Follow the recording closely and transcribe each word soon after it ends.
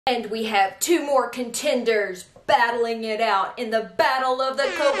And we have two more contenders battling it out in the battle of the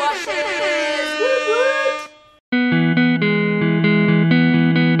co-washes. Woot woot!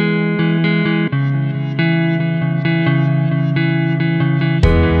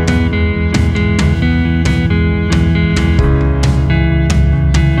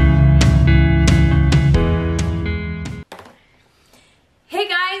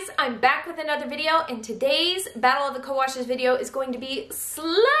 I'm back with another video, and today's Battle of the Co-Washes video is going to be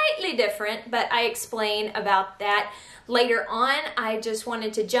slightly different, but I explain about that later on. I just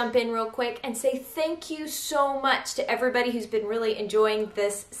wanted to jump in real quick and say thank you so much to everybody who's been really enjoying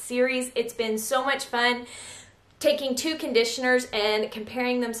this series. It's been so much fun taking two conditioners and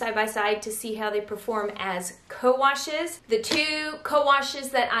comparing them side by side to see how they perform as co-washes. The two co-washes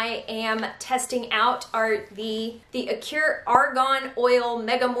that I am testing out are the Acure Argan Oil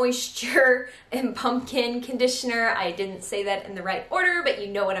Mega Moisture and Pumpkin Conditioner. I didn't say that in the right order, but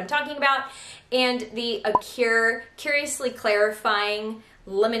you know what I'm talking about. And the Acure Curiously Clarifying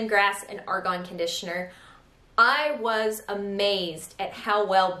Lemongrass and Argan Conditioner. I was amazed at how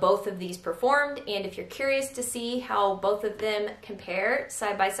well both of these performed, and if you're curious to see how both of them compare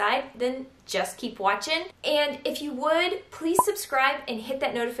side by side, then just keep watching. And if you would, please subscribe and hit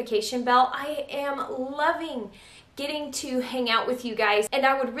that notification bell. I am loving getting to hang out with you guys, and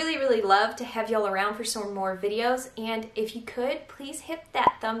I would really love to have y'all around for some more videos. And if you could, please hit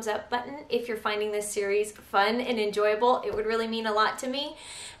that thumbs up button if you're finding this series fun and enjoyable. It would really mean a lot to me.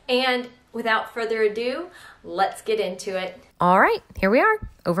 And without further ado, let's get into it. All right, here we are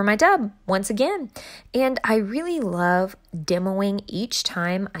over my tub once again. And I really love demoing each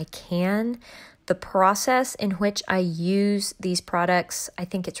time I can the process in which I use these products. I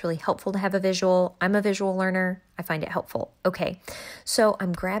think it's really helpful to have a visual. I'm a visual learner. I find it helpful. Okay, so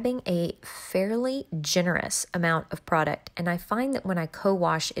I'm grabbing a fairly generous amount of product, and I find that when I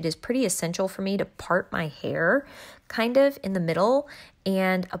co-wash, it is pretty essential for me to part my hair kind of in the middle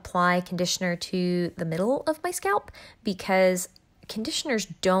and apply conditioner to the middle of my scalp, because conditioners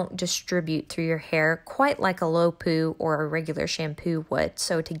don't distribute through your hair quite like a low poo or a regular shampoo would.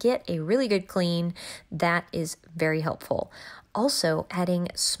 So to get a really good clean, that is very helpful. Also, adding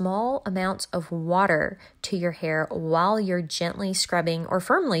small amounts of water to your hair while you're gently scrubbing or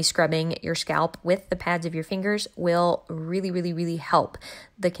firmly scrubbing your scalp with the pads of your fingers will really help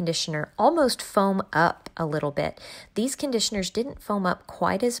the conditioner almost foam up a little bit. These conditioners didn't foam up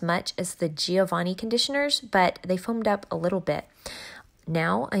quite as much as the Giovanni conditioners, but they foamed up a little bit.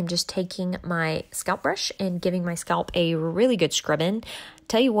 Now I'm just taking my scalp brush and giving my scalp a really good scrubbing.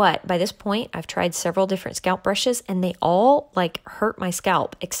 Tell you what, by this point, I've tried several different scalp brushes and they all hurt my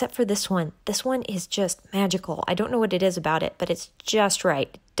scalp, except for this one. This one is just magical. I don't know what it is about it, but it's just right.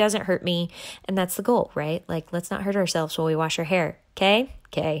 It doesn't hurt me, and that's the goal, right? Let's not hurt ourselves while we wash our hair, okay?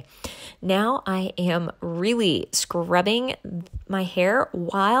 Okay. Now I am really scrubbing my hair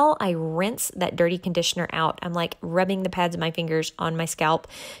while I rinse that dirty conditioner out. I'm rubbing the pads of my fingers on my scalp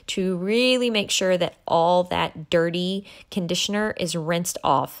to really make sure that all that dirty conditioner is rinsed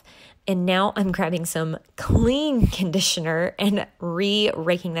off. And now I'm grabbing some clean conditioner and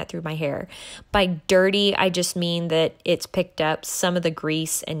raking that through my hair. By dirty, I just mean that it's picked up some of the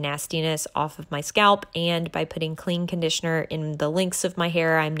grease and nastiness off of my scalp. And by putting clean conditioner in the links of my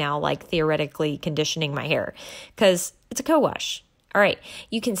hair, I'm now theoretically conditioning my hair because it's a co-wash. All right,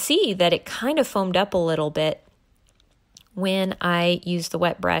 you can see that it kind of foamed up a little bit when I used the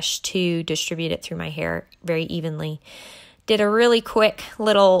wet brush to distribute it through my hair very evenly. Did a really quick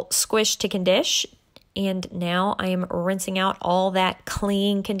little squish to condish, and now I am rinsing out all that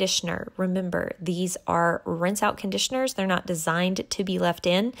clean conditioner. Remember, these are rinse out conditioners. They're not designed to be left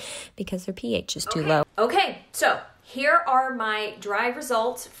in because their pH is too low. Okay, so here are my dry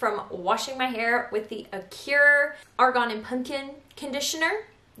results from washing my hair with the Acure Argan and Pumpkin Conditioner.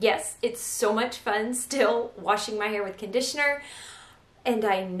 Yes, it's so much fun still washing my hair with conditioner. And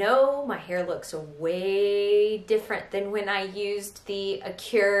I know my hair looks way different than when I used the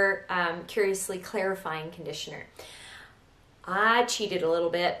Acure Curiously Clarifying Conditioner. I cheated a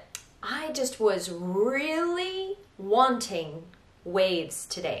little bit. I just was really wanting waves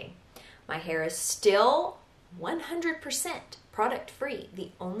today. My hair is still 100% product free.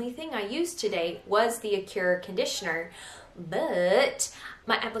 The only thing I used today was the Acure conditioner, but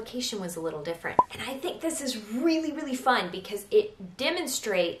my application was a little different. And I think this is really fun because it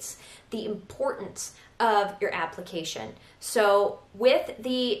demonstrates the importance of your application. So with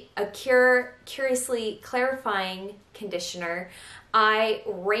the Acure Curiously Clarifying Conditioner, I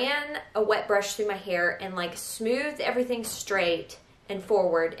ran a wet brush through my hair and smoothed everything straight and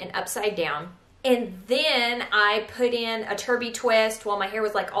forward and upside down. And then I put in a Turby twist while my hair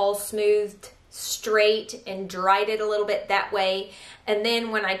was like all smoothed straight and dried it a little bit that way. And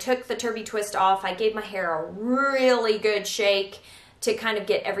then when I took the Turby twist off, I gave my hair a really good shake to kind of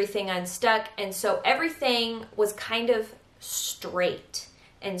get everything unstuck. And so everything was kind of straight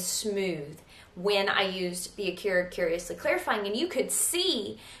and smooth when I used the Acure Curiously Clarifying. And you could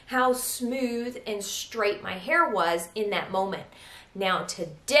see how smooth and straight my hair was in that moment. Now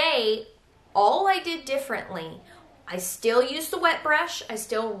today, all I did differently, I still used the wet brush, I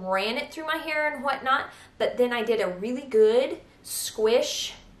still ran it through my hair and whatnot, but then I did a really good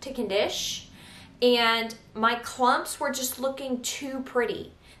squish to condition, and my clumps were just looking too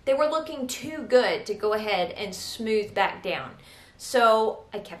pretty. They were looking too good to go ahead and smooth back down. So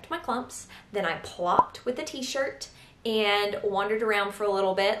I kept my clumps, then I plopped with the t-shirt and wandered around for a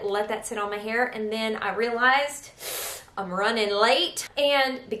little bit, let that sit on my hair, and then I realized I'm running late.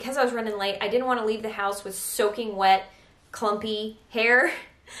 And because I was running late, I didn't want to leave the house with soaking wet, clumpy hair,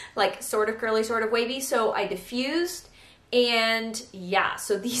 like sort of curly, sort of wavy, so I diffused. And yeah,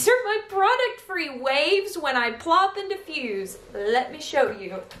 so these are my product-free waves when I plop and diffuse. Let me show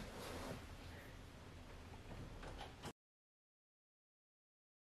you.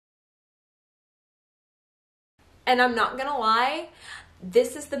 And I'm not gonna lie,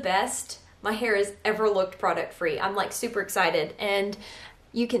 this is the best my hair has ever looked product-free. I'm like super excited, and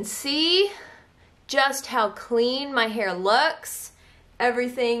you can see just how clean my hair looks.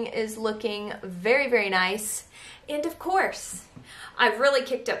 Everything is looking very, very nice. And of course, I've really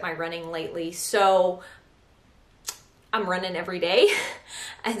kicked up my running lately, so I'm running every day.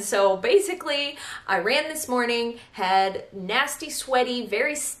 And so basically, I ran this morning, had nasty, sweaty,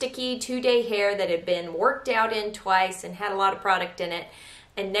 very sticky 2-day hair that had been worked out in twice and had a lot of product in it.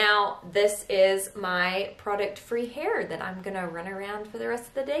 And now this is my product-free hair that I'm gonna run around for the rest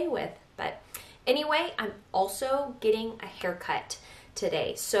of the day with. But anyway, I'm also getting a haircut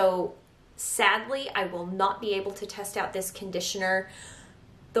today. So sadly, I will not be able to test out this conditioner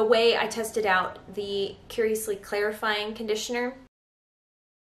the way I tested out the Curiously Clarifying conditioner.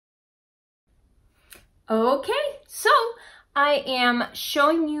 Okay, so I am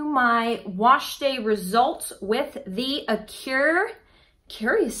showing you my wash day results with the Acure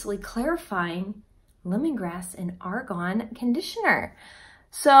Curiously Clarifying Lemongrass and Argan Conditioner.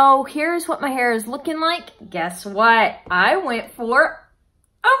 So here's what my hair is looking like. Guess what? I went for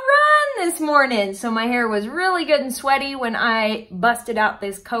a run this morning. So my hair was really good and sweaty when I busted out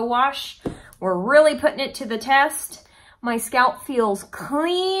this co-wash. We're really putting it to the test. My scalp feels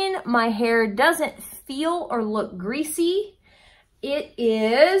clean. My hair doesn't feel or look greasy. It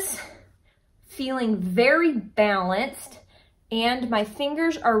is feeling very balanced, and my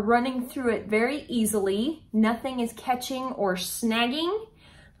fingers are running through it very easily. Nothing is catching or snagging.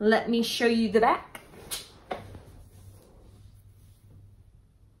 Let me show you the back.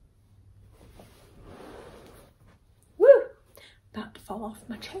 Woo! About to fall off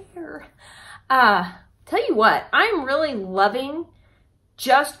my chair. Tell you what, I'm really loving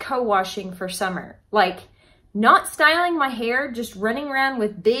just co-washing for summer. Like, not styling my hair, just running around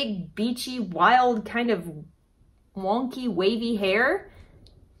with big, beachy, wild, kind of wonky, wavy hair.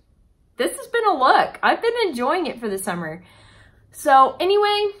 This has been a look. I've been enjoying it for the summer. So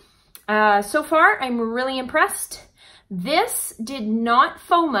anyway, so far I'm really impressed. This did not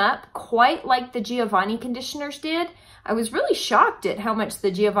foam up quite like the Giovanni conditioners did. I was really shocked at how much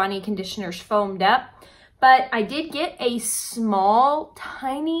the Giovanni conditioners foamed up, but I did get a small,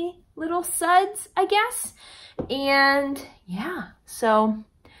 tiny little suds, I guess. And yeah, so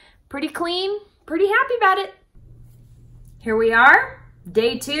pretty clean, pretty happy about it. Here we are,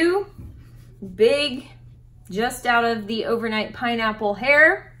 day 2, big, just out of the overnight pineapple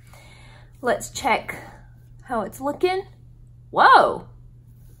hair. Let's check how it's looking. Whoa,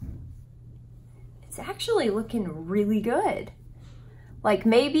 it's actually looking really good. Like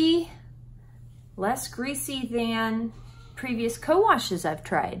maybe less greasy than previous co-washes I've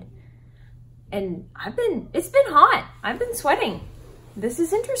tried. And it's been hot. I've been sweating. This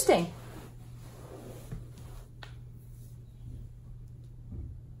is interesting.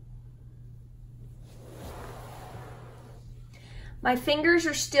 My fingers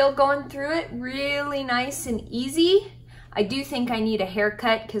are still going through it really nice and easy. I do think I need a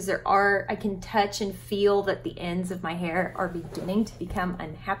haircut because I can touch and feel that the ends of my hair are beginning to become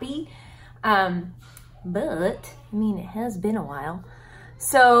unhappy. But, I mean, it has been a while.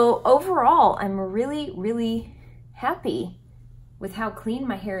 So overall, I'm really, really happy with how clean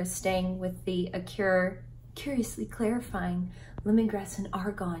my hair is staying with the Acure Curiously Clarifying Lemongrass and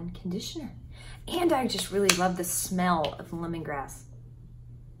Argan Conditioner. And I just really love the smell of lemongrass.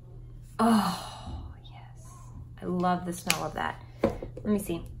 Oh, yes. I love the smell of that. Let me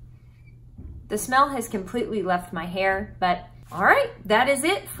see. The smell has completely left my hair, but all right, that is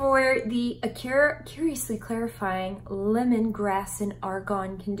it for the Acure Curiously Clarifying Lemongrass and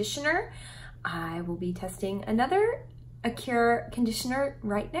Argan Conditioner. I will be testing another Acure conditioner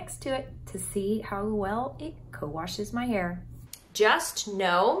right next to it to see how well it co-washes my hair. Just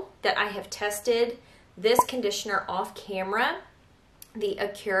know that I have tested this conditioner off camera, the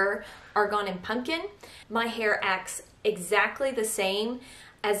Acure Argan and Pumpkin. My hair acts exactly the same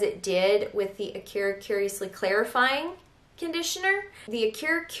as it did with the Acure Curiously Clarifying conditioner. The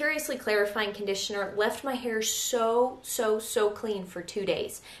Acure Curiously Clarifying conditioner left my hair so clean for 2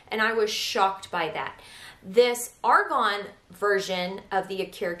 days, and I was shocked by that. This Argan version of the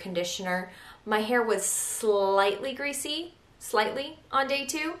Acure conditioner, my hair was slightly greasy, slightly on day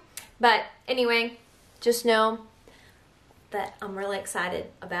 2, but anyway, just know that I'm really excited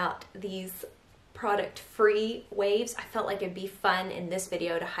about these product-free waves. I felt like it'd be fun in this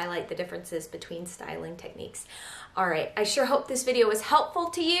video to highlight the differences between styling techniques. All right, I sure hope this video was helpful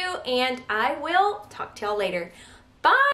to you, and I will talk to y'all later. Bye!